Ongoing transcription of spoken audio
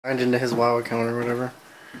Signed into his WoW account or whatever.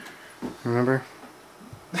 Remember?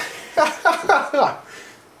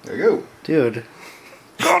 There you go. Dude.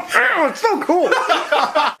 God damn, it's so cool!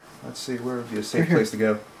 Let's see, where would be a safe place to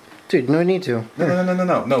go? Dude, no need to.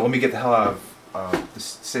 No, let me get the hell out of this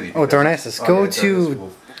city. Oh, Darnassus. Go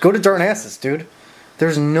to Darnassus, dude.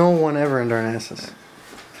 There's no one ever in Darnassus.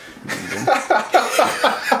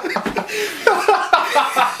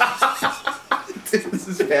 This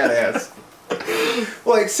is badass.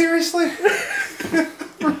 Like, seriously?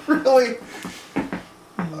 Really?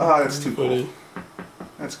 Oh, that's too cool.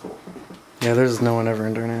 That's cool. Yeah, there's no one ever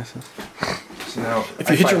in Darnassus. So now, if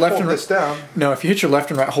you hit your left and right down. No, if you hit your left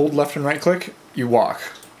and right, hold left and right click, you walk.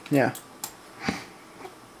 Yeah.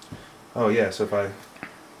 Oh yeah, so if I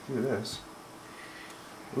do this.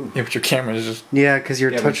 Ooh. Yeah, but your camera is just. Yeah, because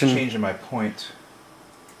you're touching. But changing my point.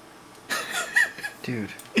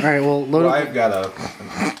 Dude. All right, well, load up. I've got a.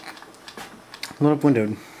 Load up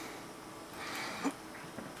windowed.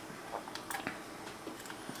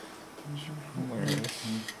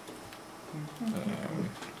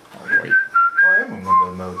 Oh, I am in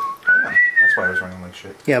window mode. Oh, yeah. That's why I was running like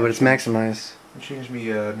shit. Yeah, but it's maximized. Change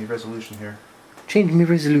me resolution here. Change me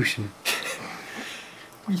resolution.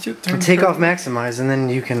 Take off maximize and then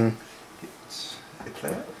you can.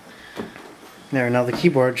 There, now the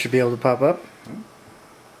keyboard should be able to pop up.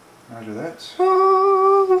 Roger that.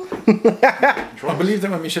 I believe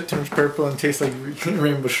that when my shit turns purple and tastes like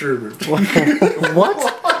rainbow sherbet. What?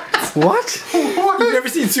 What? You've never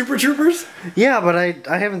seen Super Troopers? Yeah, but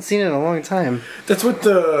I haven't seen it in a long time. That's what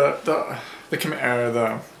the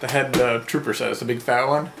head trooper says, the big fat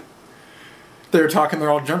one. They're talking, they're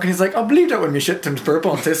all drunk, and he's like, I believe that when my shit turns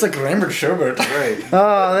purple and tastes like rainbow sherbet. Right.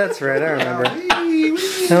 Oh, that's right, I remember.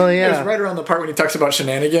 Hell yeah. It's right around the part when he talks about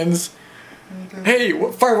shenanigans. Hey,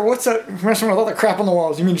 Fiverr, what's that messing with all the crap on the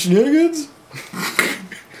walls? You mean shenanigans?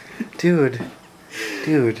 Dude.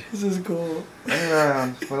 This is cool. Hang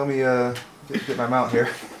around. Well, let me get my mount here.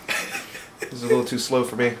 This is a little too slow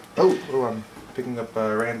for me. Oh, I'm picking up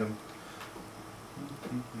random.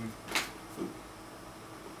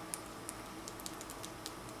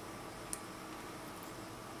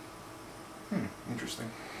 Interesting.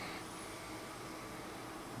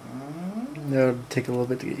 That'll take a little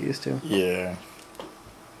bit to get used to. Yeah.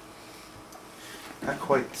 Not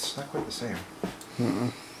quite the same.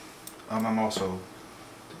 I'm also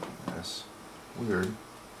doing this. Weird.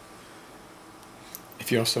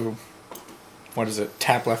 If you also,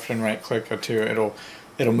 tap left and right click or two, it'll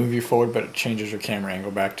move you forward, but it changes your camera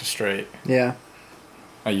angle back to straight. Yeah.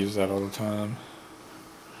 I use that all the time.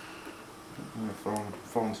 I'm gonna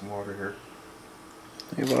phone some water here.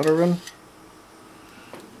 You have auto run?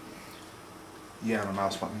 Yeah, on a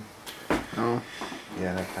mouse button. Oh.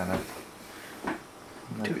 Yeah, that kind of.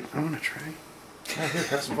 Dude, I want to try. Yeah, here,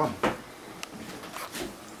 have some fun.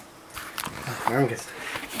 I'm good.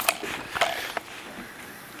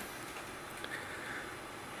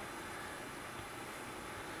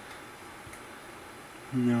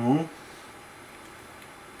 No.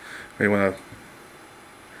 Hey, you wanna?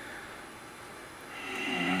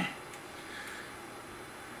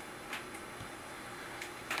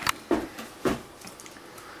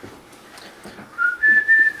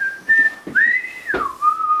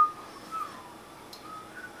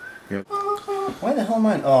 Yep. Why the hell am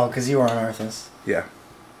I? Oh, because you were on Arthas. Yeah.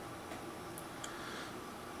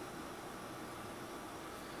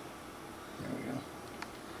 There we go.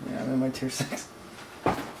 Yeah, I'm in my tier 6.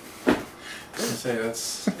 I was gonna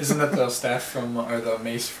say isn't that the staff from or the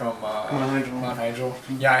mace from Mount Hydril?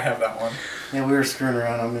 Yeah, I have that one. Yeah, we were screwing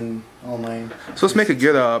around. I'm in all mine. So let's make a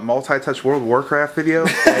good multi-touch World of Warcraft video.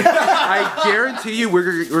 I guarantee you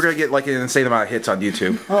we're gonna get like an insane amount of hits on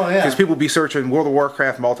YouTube. Oh yeah. Because people will be searching World of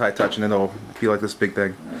Warcraft multi-touch and then it'll be like this big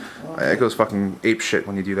thing. It goes fucking ape shit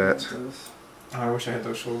when you do that. Oh, I wish I had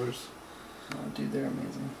those shoulders. Oh, dude, they're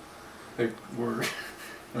amazing. They were.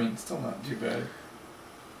 I mean, still not too bad.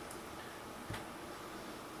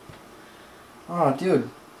 Oh, dude.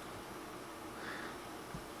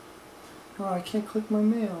 Oh, I can't click my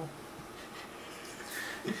mail.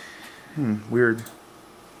 Weird.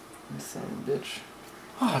 You son of a bitch.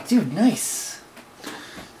 Oh, dude, nice.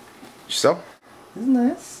 So? Isn't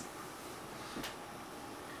nice?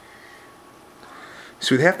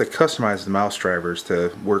 So we'd have to customize the mouse drivers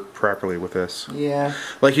to work properly with this. Yeah.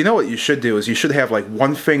 Like, you know what you should do is you should have like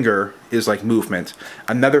one finger is like movement,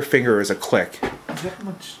 another finger is a click,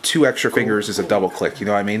 2 extra fingers is a double click, you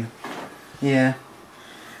know what I mean? Yeah.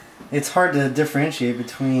 It's hard to differentiate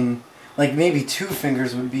between, like, maybe 2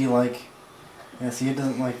 fingers would be like, yeah, see, it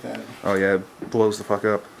doesn't like that. Oh yeah, it blows the fuck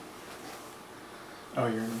up. Oh,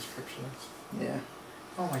 you're in inscriptions. Yeah.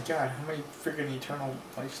 Oh my god, how many freaking eternal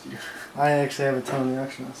lives do you? I actually have a ton of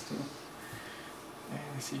reactions too. Yeah,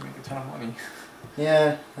 I see you make a ton of money.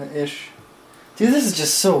 Yeah, ish. Dude, this is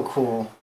just so cool.